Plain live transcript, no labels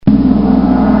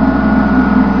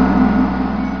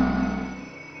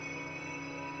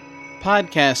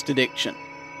Podcast addiction.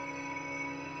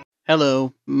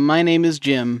 Hello, my name is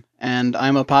Jim, and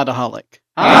I'm a podaholic.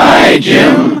 Hi,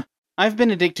 Jim! I've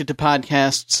been addicted to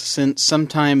podcasts since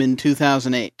sometime in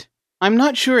 2008. I'm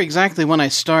not sure exactly when I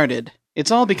started.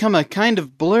 It's all become a kind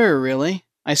of blur, really.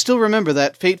 I still remember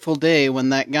that fateful day when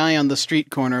that guy on the street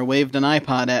corner waved an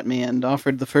iPod at me and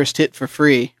offered the first hit for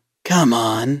free. Come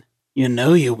on, you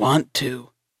know you want to.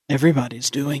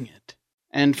 Everybody's doing it.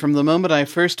 And from the moment I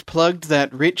first plugged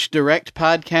that rich, direct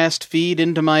podcast feed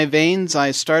into my veins,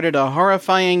 I started a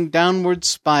horrifying downward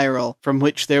spiral from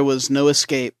which there was no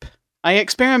escape. I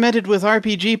experimented with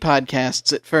RPG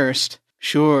podcasts at first.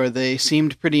 Sure, they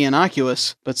seemed pretty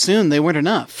innocuous, but soon they weren't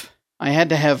enough. I had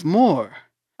to have more.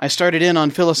 I started in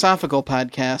on philosophical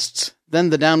podcasts. Then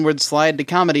the downward slide to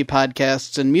comedy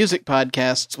podcasts and music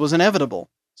podcasts was inevitable.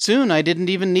 Soon I didn't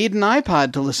even need an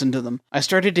iPod to listen to them. I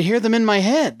started to hear them in my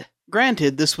head.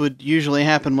 Granted, this would usually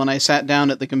happen when I sat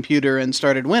down at the computer and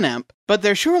started Winamp, but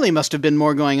there surely must have been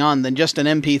more going on than just an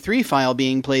MP3 file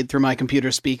being played through my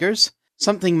computer speakers.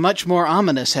 Something much more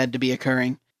ominous had to be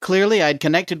occurring. Clearly, I'd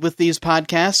connected with these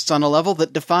podcasts on a level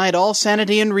that defied all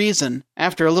sanity and reason.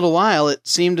 After a little while, it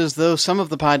seemed as though some of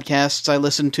the podcasts I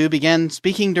listened to began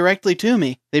speaking directly to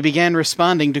me. They began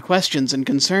responding to questions and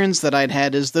concerns that I'd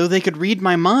had as though they could read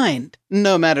my mind.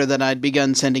 No matter that I'd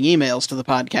begun sending emails to the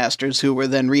podcasters who were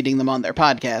then reading them on their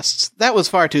podcasts. That was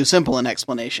far too simple an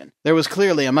explanation. There was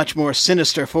clearly a much more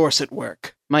sinister force at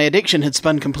work. My addiction had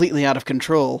spun completely out of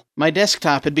control. My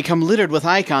desktop had become littered with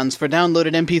icons for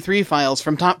downloaded MP3 files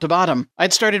from top to bottom.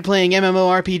 I'd started playing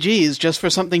MMORPGs just for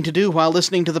something to do while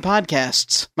listening to the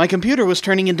podcasts. My computer was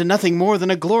turning into nothing more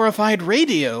than a glorified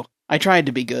radio. I tried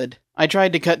to be good. I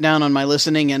tried to cut down on my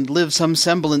listening and live some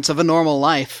semblance of a normal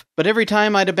life. But every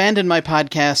time I'd abandon my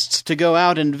podcasts to go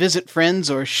out and visit friends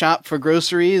or shop for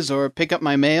groceries or pick up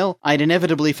my mail, I'd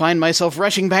inevitably find myself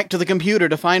rushing back to the computer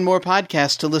to find more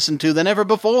podcasts to listen to than ever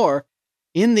before.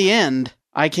 In the end,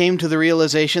 I came to the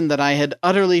realization that I had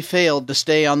utterly failed to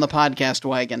stay on the podcast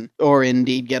wagon, or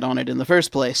indeed get on it in the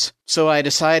first place. So I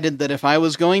decided that if I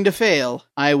was going to fail,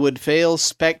 I would fail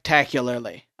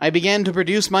spectacularly. I began to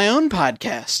produce my own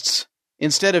podcasts.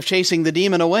 Instead of chasing the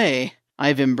demon away,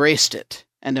 I've embraced it,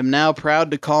 and am now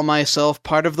proud to call myself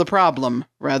part of the problem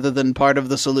rather than part of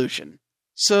the solution.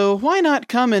 So why not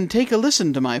come and take a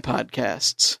listen to my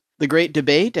podcasts? The Great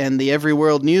Debate and the Every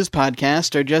World News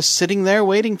podcast are just sitting there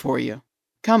waiting for you.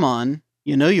 Come on,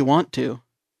 you know you want to.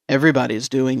 Everybody's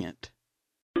doing it.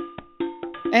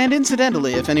 And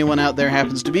incidentally, if anyone out there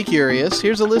happens to be curious,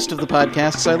 here's a list of the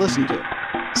podcasts I listen to.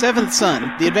 Seventh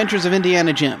Son, The Adventures of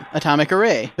Indiana Jim, Atomic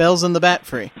Array, Bells and the Bat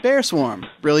Free, Bear Swarm,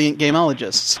 Brilliant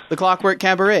Gameologists, The Clockwork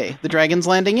Cabaret, The Dragon's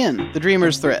Landing Inn, The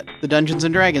Dreamer's Threat, The Dungeons &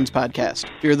 Dragons Podcast,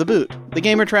 Fear the Boot, The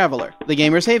Gamer Traveler, The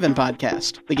Gamer's Haven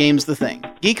Podcast, The Game's the Thing,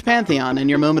 Geek Pantheon and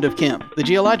Your Moment of Kim, The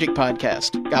Geologic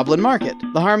Podcast, Goblin Market,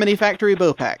 The Harmony Factory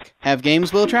Bopack, Have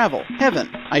Games Will Travel, Heaven,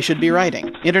 I Should Be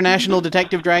Writing, International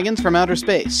Detective Dragons from Outer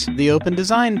Space, The Open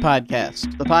Design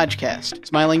Podcast, The Podcast,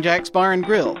 Smiling Jack's Bar and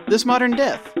Grill, This Modern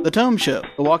Death, The Tome Show,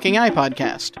 The Walking Eye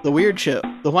Podcast, The Weird Show,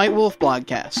 The White Wolf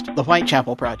Blogcast, The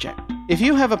Whitechapel Project. If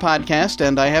you have a podcast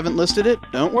and I haven't listed it,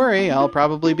 don't worry, I'll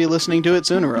probably be listening to it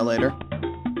sooner or later.